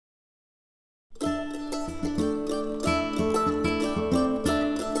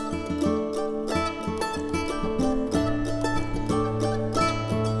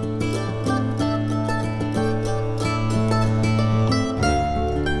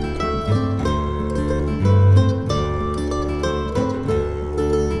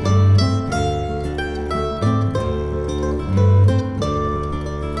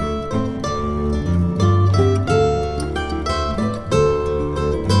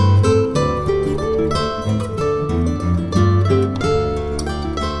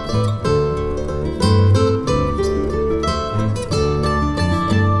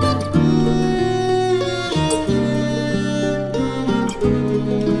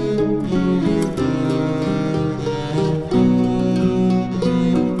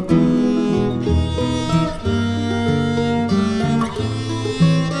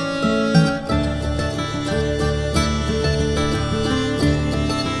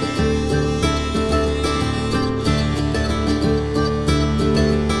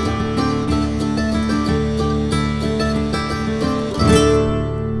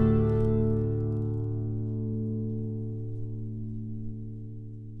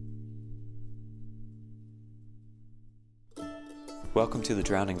Welcome to the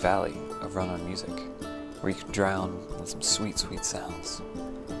drowning valley of run-on music, where you can drown in some sweet, sweet sounds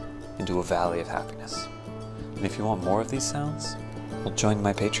into a valley of happiness. And if you want more of these sounds, well, join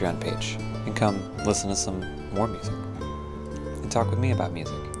my Patreon page and come listen to some more music and talk with me about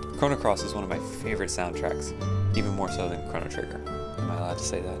music. Chrono Cross is one of my favorite soundtracks, even more so than Chrono Trigger. Am I allowed to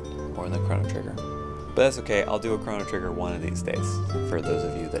say that? More than Chrono Trigger? But that's okay, I'll do a Chrono Trigger one of these days, for those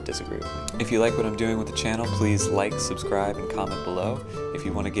of you that disagree with me. If you like what I'm doing with the channel, please like, subscribe, and comment below. If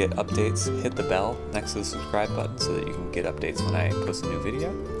you want to get updates, hit the bell next to the subscribe button so that you can get updates when I post a new video.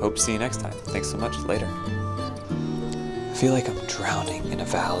 Hope to see you next time. Thanks so much, later. I feel like I'm drowning in a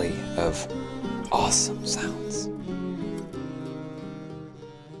valley of awesome sounds.